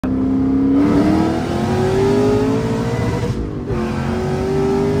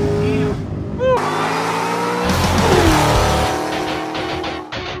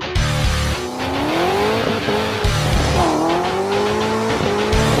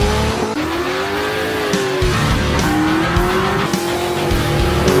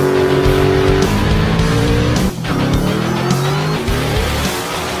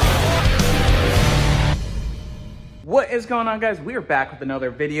What is going on, guys? We are back with another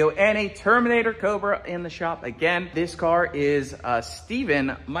video and a Terminator Cobra in the shop again. This car is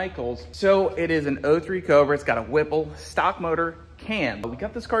Steven Michaels. So it is an 03 Cobra. It's got a Whipple stock motor cam. We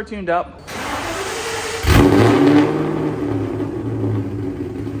got this car tuned up.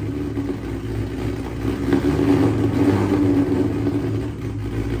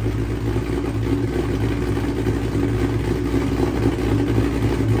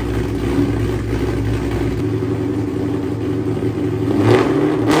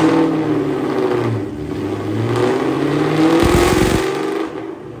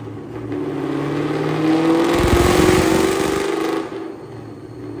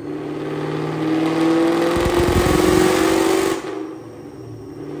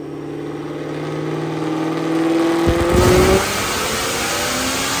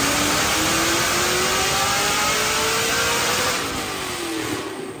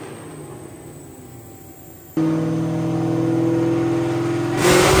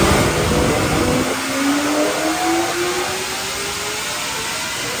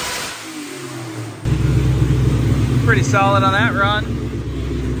 Pretty solid on that run.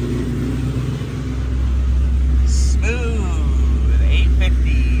 Smooth.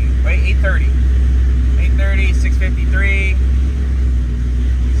 850. Wait, 830. 830, 653.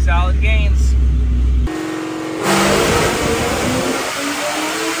 Solid gains.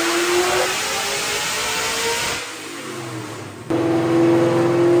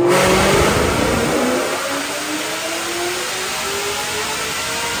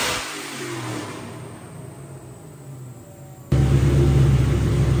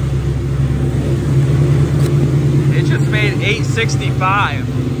 Made 865.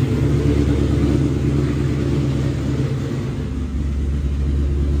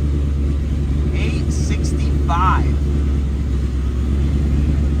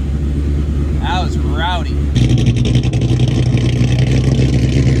 That was rowdy.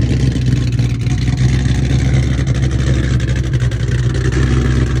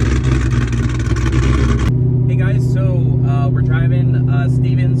 Hey guys, so we're driving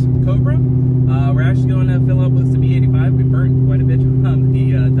Steven's Cobra. We're actually going to fill up with some E85. We burnt quite a bit on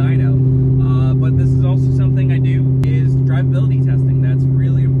the dyno, but this is also something I do is drivability testing. That's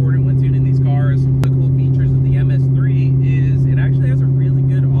really important when tuning these cars. The cool features of the MS3 is it actually has a really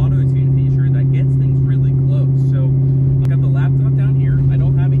good auto tune feature that gets things really close. So I've got the laptop down here. I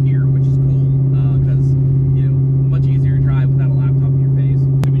don't have it here, which is cool because you know, much easier to drive without a laptop in your face.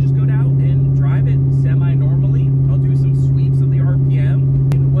 So we just go down and drive it semi-normally. I'll do some sweeps of the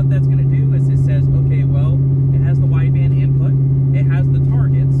RPM, and what that's going to do is it says, okay, well, it has the wideband input, it has the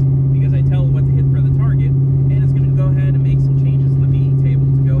targets, because I tell what to hit for the target, and it's going to go ahead and make some changes in the VE table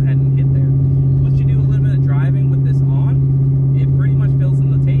to go ahead and hit there. Once you do a little bit of driving with this on, it pretty much fills in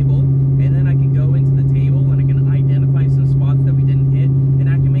the table, and then I can go into the table and I can identify some spots that we didn't hit,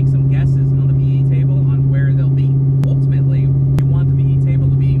 and I can make some guesses on the VE table on where they'll be. Ultimately, you want the VE table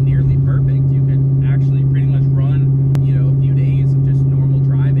to be nearly perfect. You could actually pretty much run, you know, a few days of just normal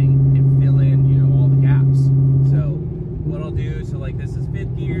driving and fill in, you know, all the gaps. So what I'll do, so like this is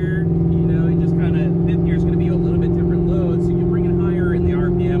fifth gear, you know, and just kind of, fifth gear is going to be a little bit different load, so you bring it higher in the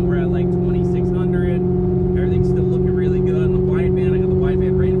RPM. We're at like 2600. Everything's still looking really good on the wideband. I got the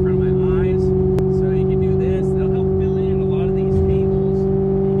wideband right in front of my eyes, so you can do this. That'll help fill in a lot of these tables.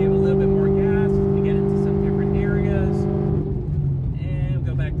 You give a little bit more gas, you get into some different areas, and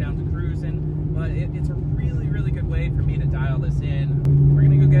go back down to cruising. But it's a really, really good way for me to dial this in. We're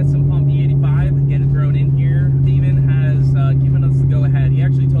gonna go get some pump E85 and get it thrown in here. Steven has given us the go-ahead. He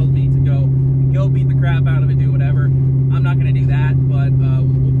actually told me to go beat the crap out of it, do whatever. I'm not gonna do that, but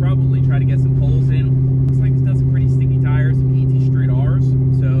we'll probably try to get some pulls in. Looks like it's done some pretty sticky tires, some ET Street R's,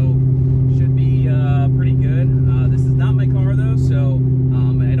 so should be pretty good. This is not my car though, so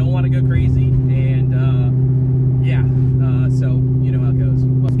I don't want to go crazy, and yeah, so you know how it goes.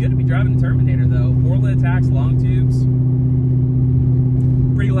 Well, it's good to be driving the Terminator though. 4-lit attacks, long tubes.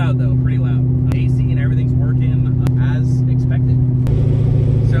 Pretty loud though, pretty loud. AC and everything's working as expected.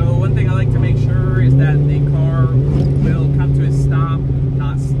 So one thing I like to make sure is that the car will come to a stop,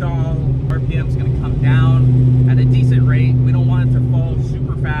 not stall. RPM's going to come down at a decent rate. We don't want it to fall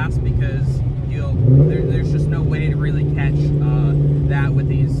super fast because there's just no way to really catch that with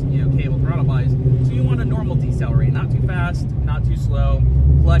these, you know, cable throttle bodies. So you want a normal decel rate, not too fast, not too slow.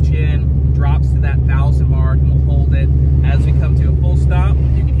 Clutch in, drops to that 1,000 mark, and we'll hold it. As we come to a full stop,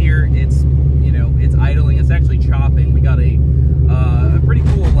 you can hear it's, you know, it's idling. It's actually chopping. We got a pretty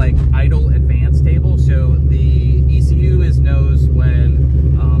cool like idle advanced table. So the ECU knows when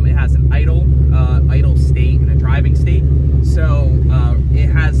it has an idle state and a driving state. So it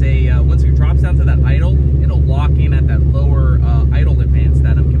has a once it drops down to that idle, it'll lock in at that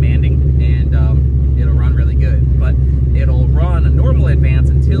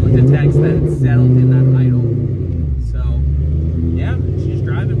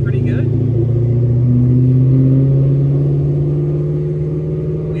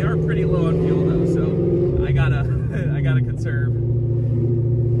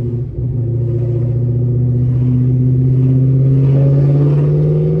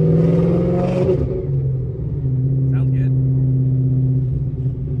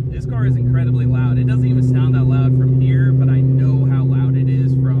car is incredibly loud. It doesn't even sound that loud from here, but I know how loud it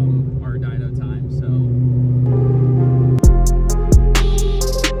is from our dyno time, so.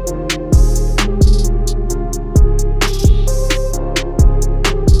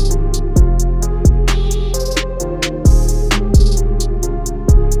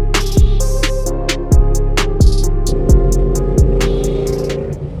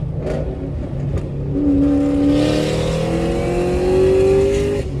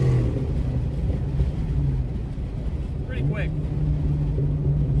 Quick.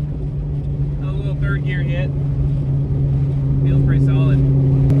 A little third gear hit. Feels pretty solid.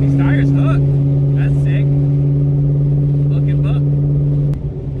 These tires hook. That's sick. Hook and buck.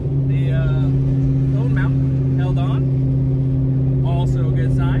 The phone mount held on. Also a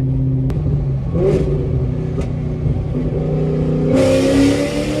good sign.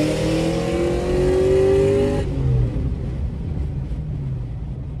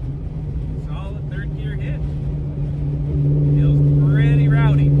 Solid third gear hit.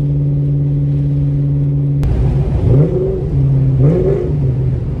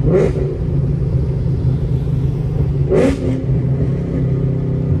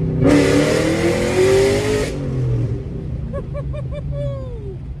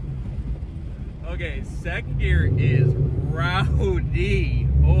 Okay, second gear is rowdy.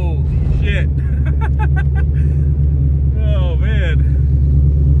 Holy shit. Oh man.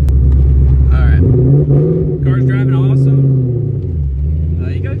 Alright. Car's driving awesome.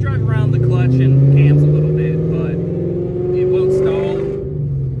 You gotta drive around the clutch and cams a little bit, but it won't stall.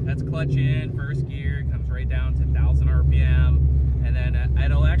 That's clutch in, first gear, comes right down to 1000 RPM, and then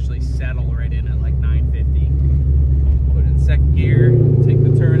it'll actually settle right in at like 950. Put it in second gear, take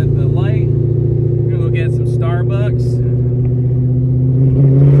the turn at the light. We're gonna go get some Starbucks.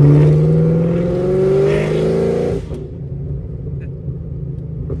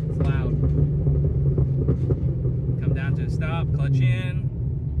 It's loud. Come down to a stop, clutch in,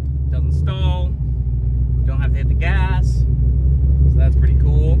 doesn't stall, don't have to hit the gas, so that's pretty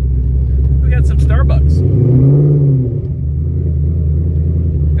cool. We got some Starbucks.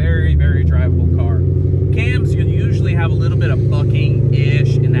 Very, very drivable car. Cams, you usually have a little bit of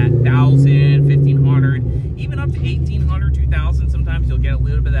bucking-ish in that 1000, 1500, even up to 1800, 2000. Sometimes you'll get a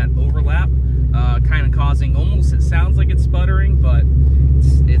little bit of that overlap, kind of causing almost, it sounds like it's sputtering, but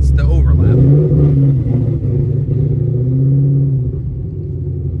it's the overlap.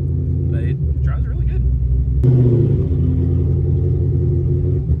 But it drives really good.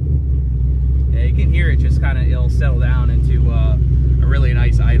 Yeah, you can hear it just kind of, it'll settle down into a really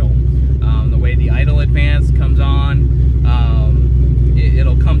nice idle. The way the idle advance comes on,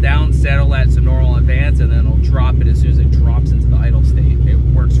 it'll come down, settle at some normal advance, and then it'll drop it as soon as it drops into the idle state. It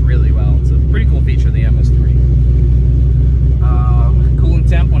works really well. It's a pretty cool feature of the MS3. Cooling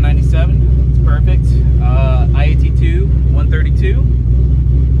temp 197, it's perfect. IAT2 132.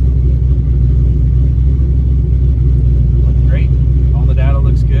 Looking great. All the data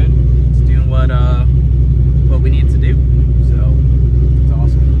looks good. It's doing what we need to do. So it's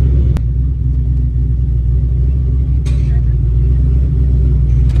awesome.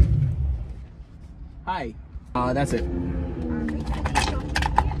 Hi. That's it.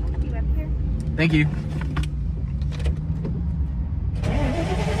 Thank you.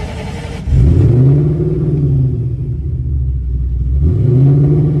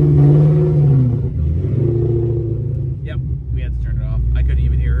 Yep, we had to turn it off. I couldn't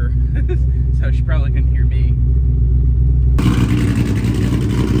even hear her, so she probably couldn't hear me.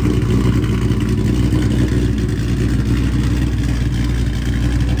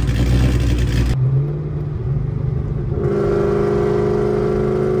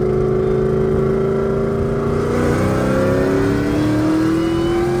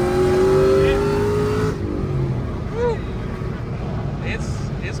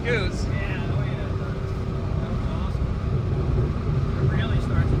 It's good. Yeah, oh yeah, that was awesome. It really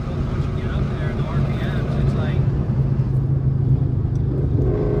starts to pull once you get up there, the RPMs, it's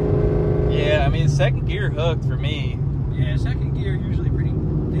like... Yeah, I mean, second gear hooked for me. Yeah, second gear usually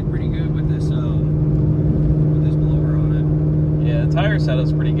did pretty good with this blower on it. Yeah, the tire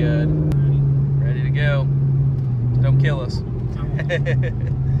setup's pretty good. Ready to go. Don't kill us.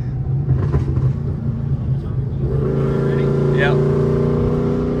 Ready? Yep.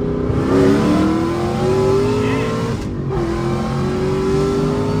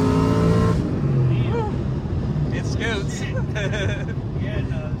 It scoots. Yeah, it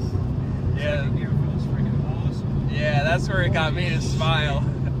does. Yeah. Second gear feels freaking awesome. Yeah, that's where it got me to smile.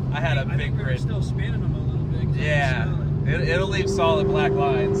 I had a big we were grin. still spinning them a little bit. Yeah, it'll leave solid black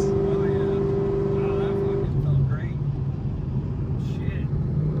lines. Oh yeah. Wow, that fucking felt great. Shit.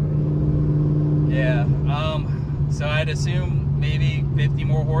 Yeah. So I'd assume maybe 50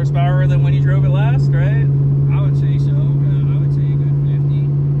 more horsepower than when you drove it last, right? I would say so. I would say a good 50.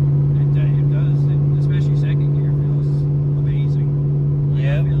 It does, especially second gear feels amazing. Like,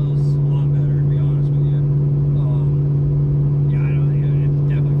 Yeah. it feels a lot better, to be honest with you. Yeah, I don't think it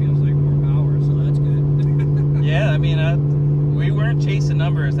definitely feels like more power, so that's good. Yeah, I mean, we weren't chasing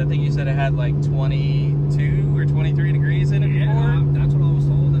numbers. I think you said it had like 22 or 23 degrees in it Yeah, before. that's what I was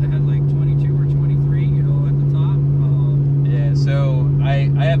told, that it had like 22 or 23, you know, at the top. Yeah, so I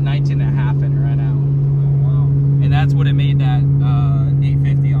have 19 and a half in it right now. Oh, wow. And that's what it made that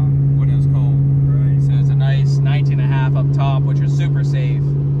 850 on when it was cold. Right. So it's a nice 19 and a half up top, which is super safe.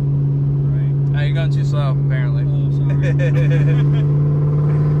 Right. Oh, you're going too slow, apparently. Oh, sorry.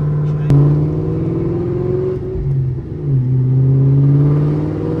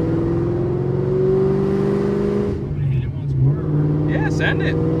 Yeah, send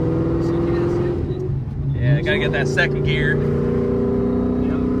it. Yeah, gotta get that second gear.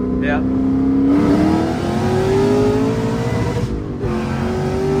 Yeah.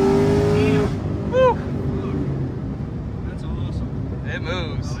 Woo. That's awesome. It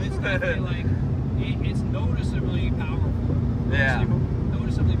moves. It's definitely like, it's noticeably powerful. Yeah.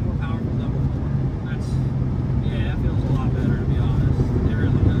 Noticeably more powerful than before. Yeah, that feels a lot better, to be honest. It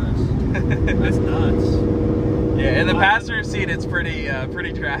really does. That's nuts. Yeah, in the passenger seat, it's pretty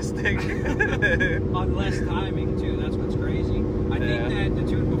drastic. On less timing too. That's what's crazy. I think that the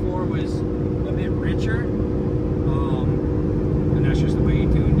tune before was a bit richer, and that's just the way he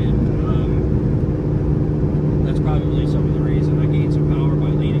tuned it. That's probably some of the reason I gained some power by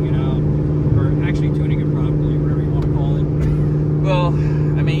leaning it out, or actually tuning it properly, whatever you want to call it. Well,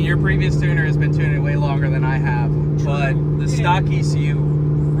 I mean, your previous tuner has been tuning it way longer than I have, but the stock ECU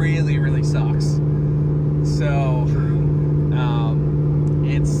really, really sucks. So,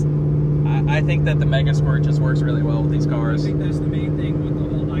 I think that the Mega Squirt just works really well with these cars. I think that's the main thing with the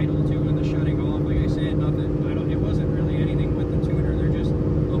whole idle too and the shutting off. Like I said, it wasn't really anything with the tuner. They're just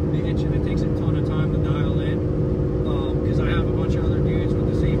a bitch, and it takes a ton of time to dial in. Because I have a bunch of other dudes with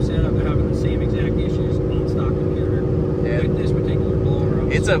the same setup that are having the same exact issues on stock computer with this particular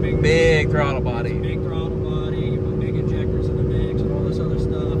blower. It's a big throttle body. Big throttle body. You put big injectors in the mix and all this other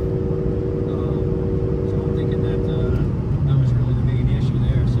stuff. So I'm thinking that that was really the main issue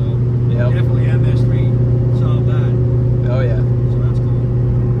there. So definitely MS3 solved that. Oh yeah. So that's cool.